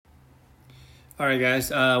All right, guys.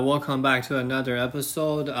 Welcome back to another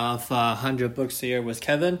episode of 100 Books a Year with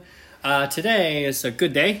Kevin. Today is a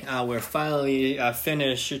good day. We're finally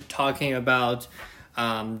finished talking about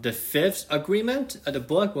the fifth agreement of the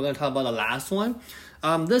book. We're going to talk about the last one.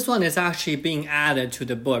 This one is actually being added to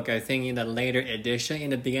the book, I think, in the later edition. In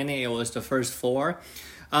the beginning, it was the first four.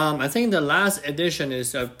 I think the last edition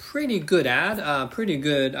is a pretty good addition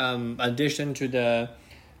to the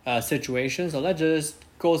situation. So let's just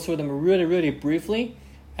go through them really briefly,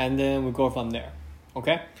 and then we go from there.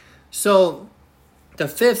 Okay, so the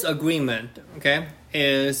fifth agreement, okay,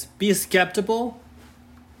 is be skeptical,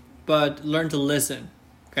 but learn to listen.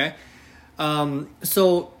 Okay,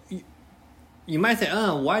 so you might say,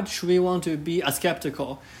 why should we want to be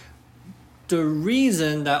skeptical? The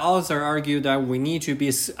reason that author argued that we need to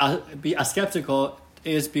be skeptical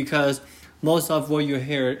is because most of what you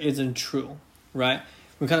hear isn't true, right?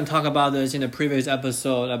 We kind of talked about this in the previous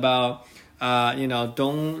episode about,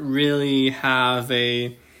 don't really have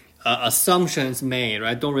assumptions made,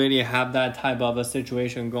 right? Don't really have that type of a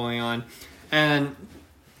situation going on. And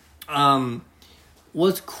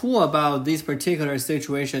what's cool about this particular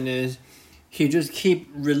situation is he just keep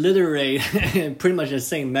reiterate pretty much the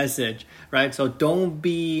same message, right? So don't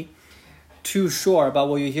be too sure about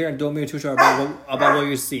what you hear and don't be too sure about what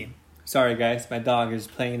you see. Sorry, guys, my dog is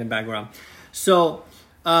playing in the background. So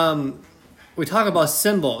we talk about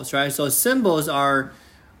symbols, right? So symbols are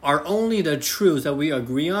only the truths that we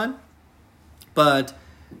agree on, but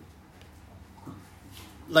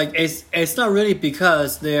like it's not really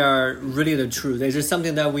because they are really the truth. It's just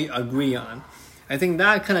something that we agree on. I think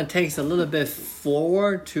that kind of takes a little bit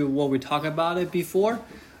forward to what we talked about it before,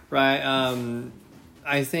 right?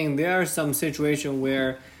 I think there are some situations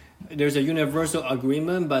where there's a universal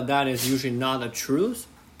agreement, but that is usually not the truth.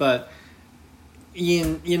 But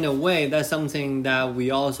in a way, that's something that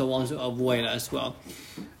we also want to avoid as well.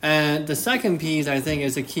 And the second piece, I think,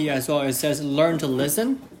 is the key as well. It says learn to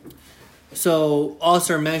listen. So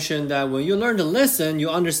author mentioned that when you learn to listen, you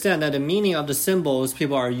understand that the meaning of the symbols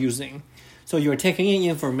people are using. So you're taking in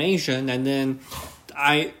information, and then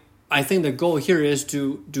I think the goal here is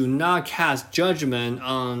to do not cast judgment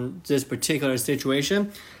on this particular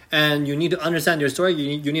situation. And you need to understand their story.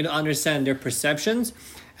 You need to understand their perceptions,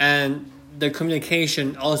 and the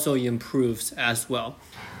communication also improves as well.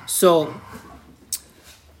 So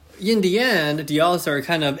in the end, the author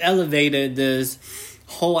kind of elevated this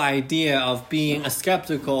whole idea of being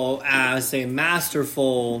skeptical as a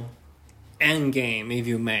masterful endgame, if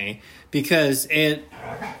you may, because it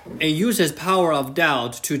uses power of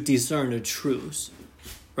doubt to discern the truth.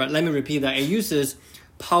 Right? Let me repeat that. It uses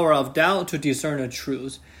power of doubt to discern the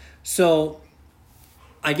truth. So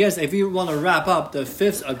I guess if you want to wrap up the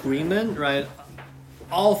fifth agreement, right,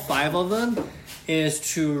 all five of them is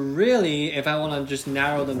to really, if I want to just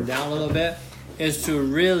narrow them down a little bit, is to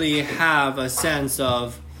really have a sense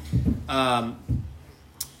of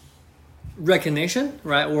recognition,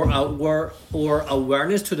 right, or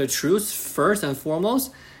awareness to the truth first and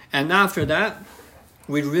foremost. And after that,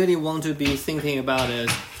 we really want to be thinking about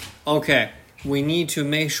is, okay, we need to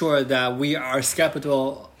make sure that we are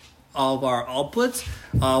skeptical of our outputs,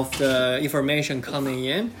 of the information coming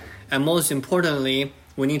in, and most importantly,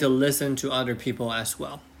 we need to listen to other people as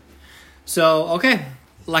well. So, okay,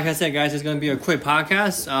 like I said, guys, it's going to be a quick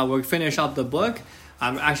podcast. We'll finish up the book.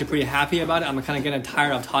 I'm actually pretty happy about it. I'm kind of getting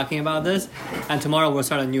tired of talking about this, and tomorrow we'll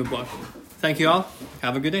start a new book. Thank you all.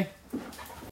 Have a good day.